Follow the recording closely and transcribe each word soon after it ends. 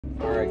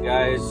All right,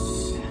 guys,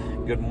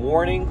 good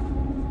morning.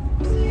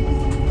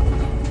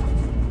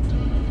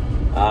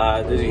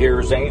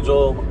 Here's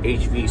Angel,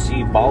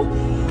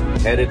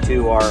 hvac.boss, headed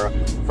to our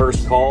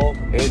first call.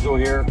 Angel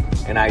here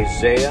and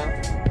Isaiah,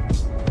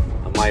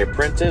 my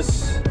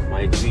apprentice,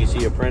 my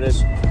hvac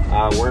apprentice.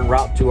 We're en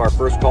route to our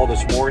first call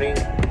this morning.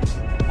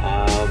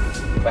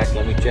 In fact,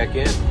 let me check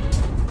in.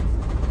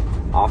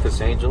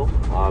 Office Angel,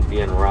 be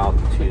en route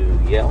to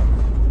Yale.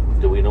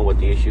 Do we know what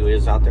the issue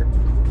is out there?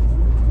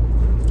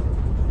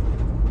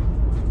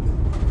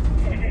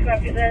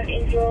 Copy that,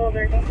 Angel.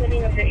 They're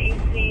complaining of the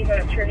AC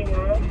not turning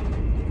off.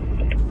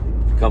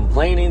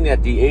 Complaining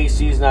that the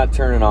AC is not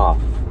turning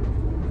off.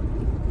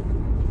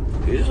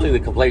 Usually the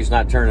complaint's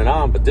not turning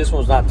on, but this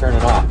one's not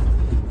turning off.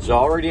 So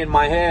already in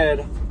my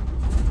head,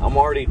 I'm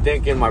already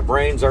thinking, my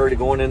brain's already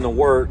going into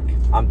work.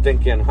 I'm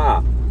thinking,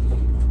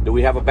 do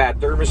we have a bad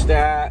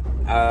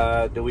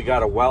thermostat? Do we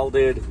got a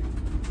welded?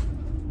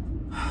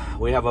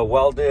 We have a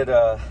welded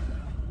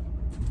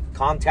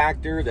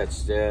contactor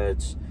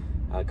that's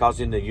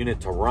causing the unit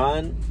to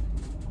run.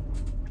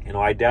 You know,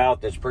 I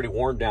doubt. That's pretty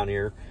warm down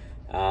here.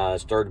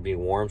 It started to be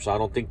warm, so I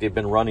don't think they've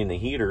been running the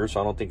heater,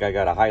 so I don't think I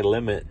got a high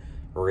limit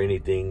or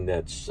anything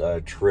that's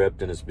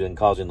tripped and it's been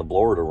causing the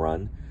blower to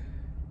run.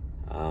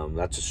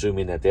 That's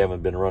assuming that they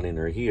haven't been running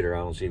their heater. I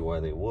don't see why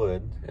they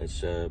would.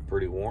 It's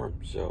pretty warm,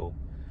 so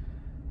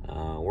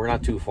we're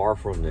not too far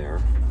from there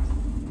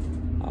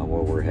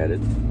where we're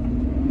headed.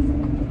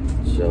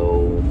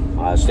 So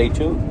stay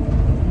tuned.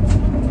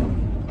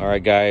 All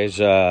right, guys,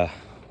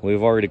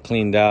 we've already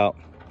cleaned out.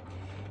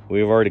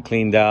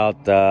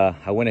 I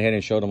went ahead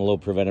and showed them a little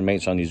preventive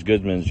maintenance on these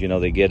Goodmans. You know,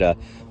 they get a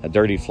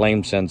dirty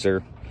flame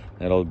sensor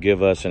that'll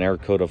give us an air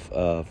coat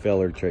of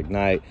failure to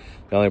ignite.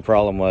 The only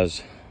problem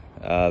was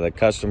the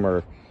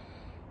customer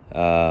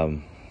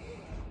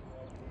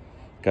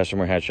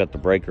had shut the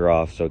breaker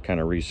off, so it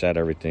kind of reset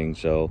everything.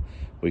 So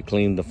we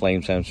cleaned the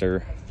flame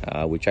sensor.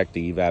 We checked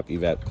the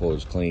evap coil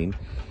is clean.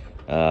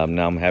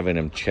 Now I'm having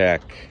him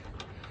check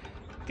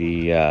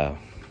the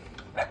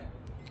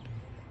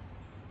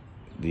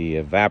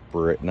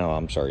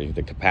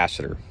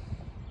capacitor.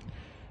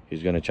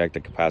 He's going to check the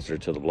capacitor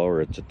to the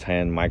blower. It's a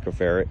 10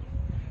 microfarad,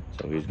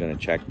 so he's going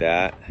to check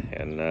that,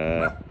 and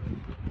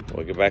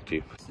we'll get back to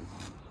you.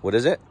 What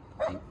is it?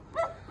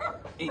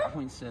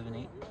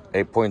 8.78.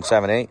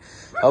 8.78.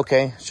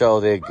 Okay, so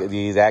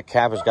that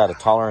cap has got a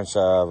tolerance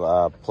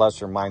of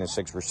plus or minus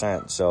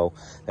 6%, so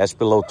that's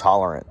below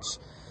tolerance.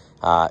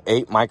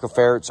 8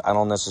 microfarads, I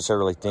don't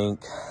necessarily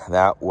think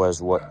that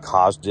was what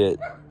caused it,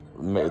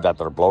 that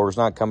their blower's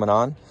not coming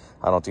on.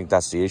 I don't think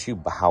that's the issue,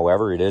 but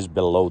however, it is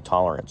below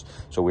tolerance.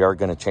 So we are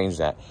going to change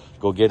that.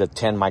 Go get a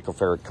 10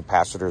 microfarad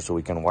capacitor so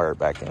we can wire it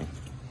back in.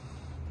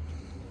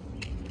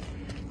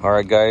 All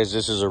right, guys,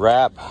 this is a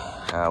wrap.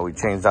 We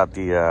changed out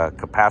the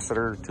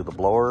capacitor to the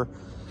blower.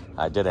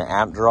 I did an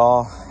amp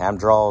draw.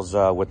 Amp draw is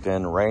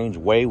within range,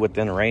 way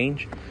within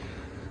range.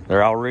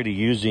 They're already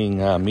using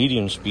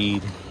medium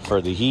speed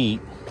for the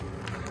heat.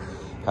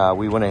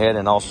 We went ahead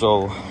and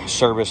also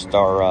serviced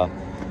our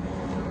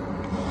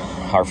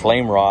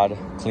flame rod,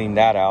 cleaned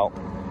that out.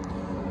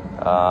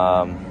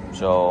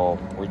 So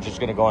we're just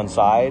gonna go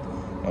inside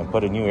and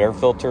put a new air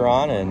filter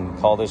on and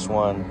call this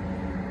one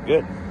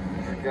good.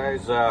 Right,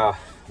 guys,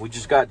 we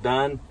just got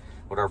done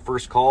with our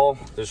first call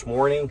this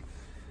morning.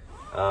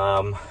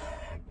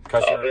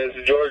 Customer. This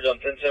is George on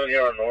 10-7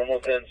 here on normal,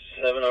 10-7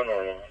 on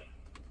normal.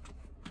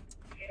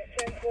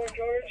 10-4,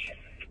 George.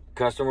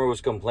 Customer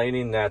was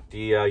complaining that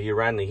he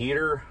ran the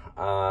heater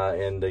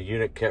and the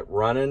unit kept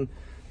running.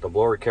 The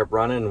blower kept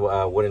running,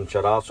 wouldn't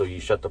shut off, so he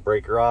shut the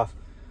breaker off.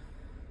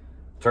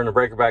 Turned the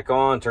breaker back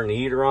on, turned the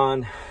heater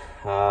on.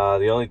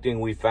 The only thing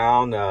we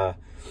found the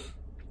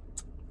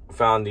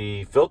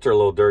filter a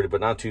little dirty, but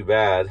not too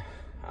bad.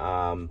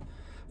 Found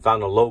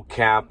a low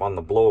cap on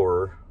the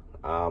blower.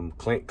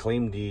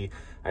 Cleaned the,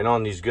 I know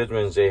on these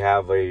Goodmans they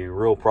have a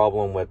real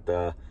problem with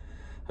a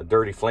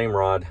dirty flame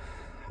rod.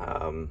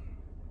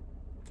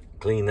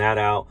 Clean that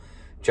out.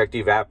 Check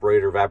the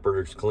evaporator.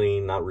 Evaporator's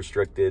clean, not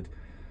restricted.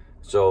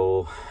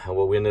 So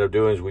what we ended up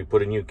doing is we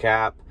put a new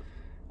cap,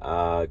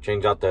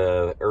 changed out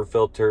the air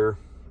filter,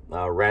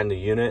 ran the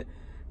unit,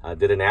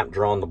 did an amp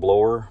draw on the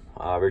blower.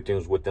 Everything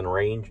was within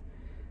range.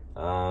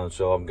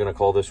 So I'm gonna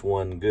call this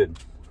one good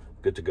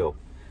to go.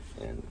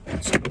 And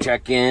let's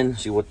check in,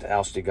 see what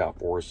else they got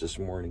for us this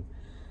morning.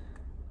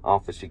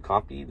 Office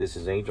copy. This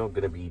is Angel.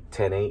 Gonna be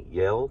 10-8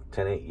 Yale.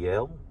 10-8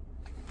 Yale.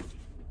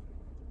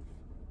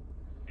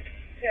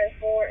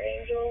 10-4,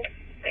 Angel.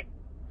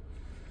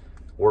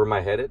 Where am I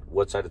headed?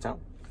 What side of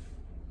town?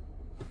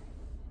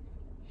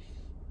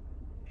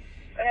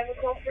 I have a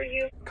call for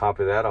you.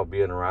 Copy that. I'll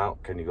be en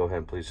route. Can you go ahead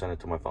and please send it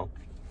to my phone?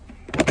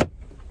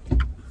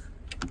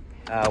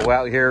 We're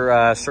out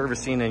here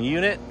servicing a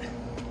unit.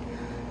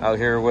 Out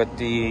here with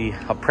the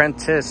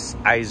apprentice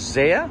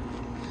Isaiah.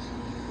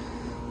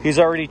 He's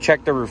already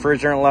checked the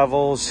refrigerant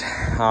levels.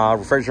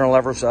 Refrigerant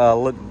levels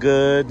look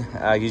good.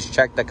 He's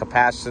checked the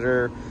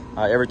capacitor.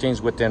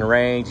 Everything's within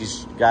range.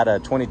 He's got a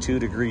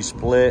 22-degree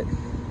split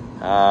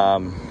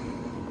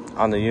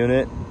on the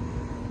unit.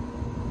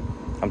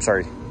 I'm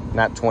sorry,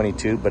 not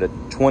 22, but a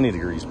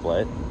 20-degree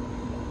split.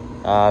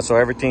 So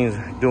everything's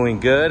doing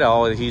good.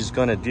 All he's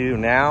gonna do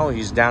now,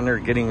 he's down there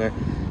getting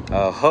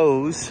a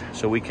hose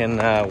so we can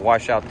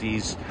wash out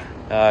these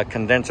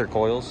condenser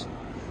coils.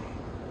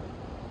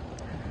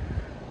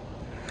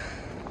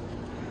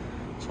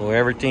 So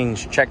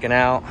everything's checking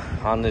out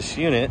on this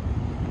unit.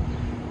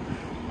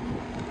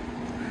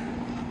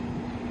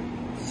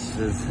 This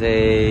is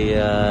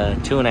a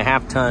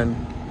 2.5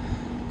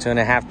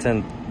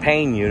 ton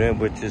pane unit,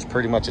 which is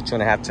pretty much a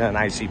 2.5 ton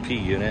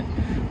ICP unit.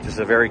 Which is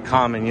a very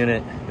common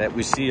unit that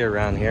we see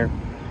around here.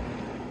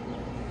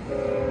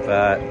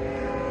 But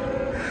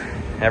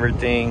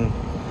everything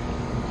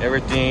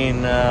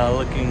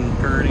looking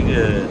pretty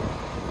good.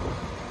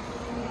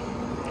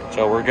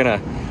 So we're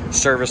gonna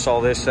service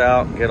all this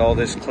out, get all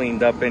this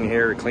cleaned up in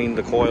here, clean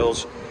the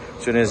coils.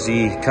 As soon as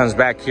he comes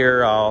back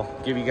here, I'll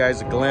give you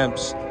guys a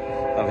glimpse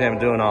of him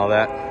doing all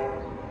that.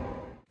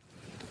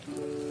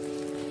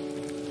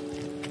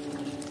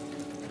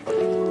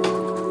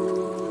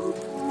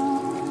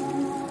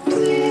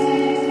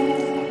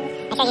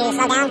 Make sure you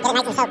slow down, get it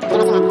nice and soaked.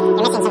 You're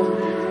missing some.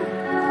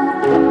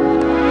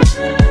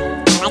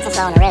 Nice and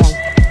slow in the rhythm.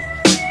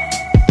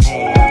 There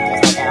you go,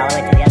 just like that, all the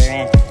way to the other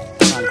end.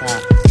 On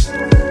top.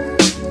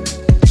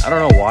 I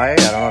don't know why, I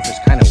don't know if it's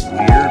kind of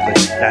weird, but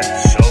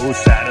that's so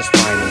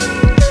satisfying to me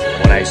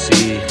when I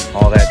see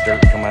all that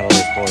dirt come out of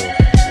those coils.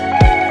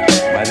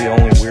 Am I the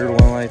only weird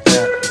one like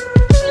that?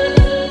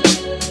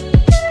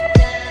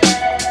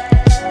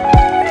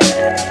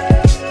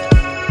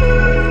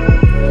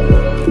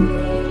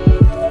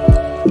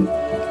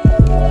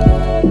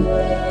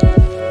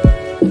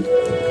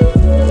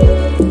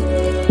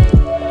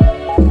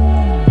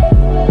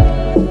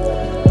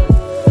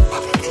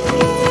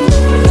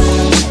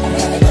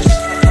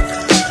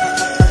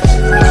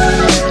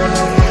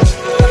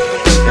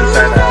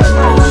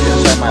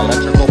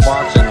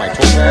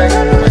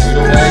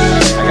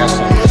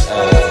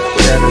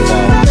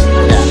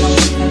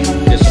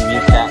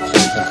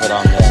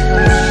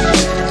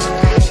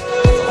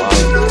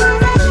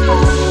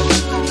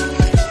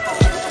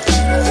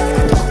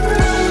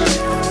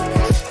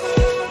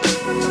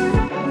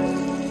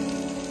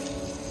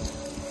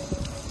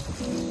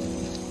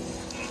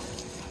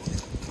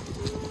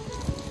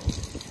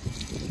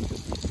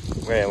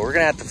 We're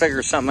gonna have to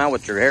figure something out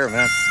with your hair,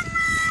 man.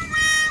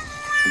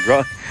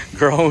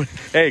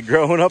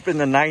 Growing up in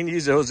the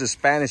 90s, there was a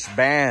Spanish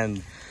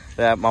band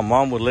that my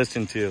mom would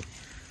listen to.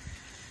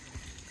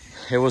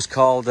 It was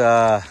called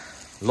Los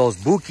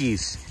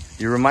Bukis.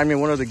 You remind me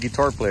of one of the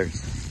guitar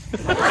players.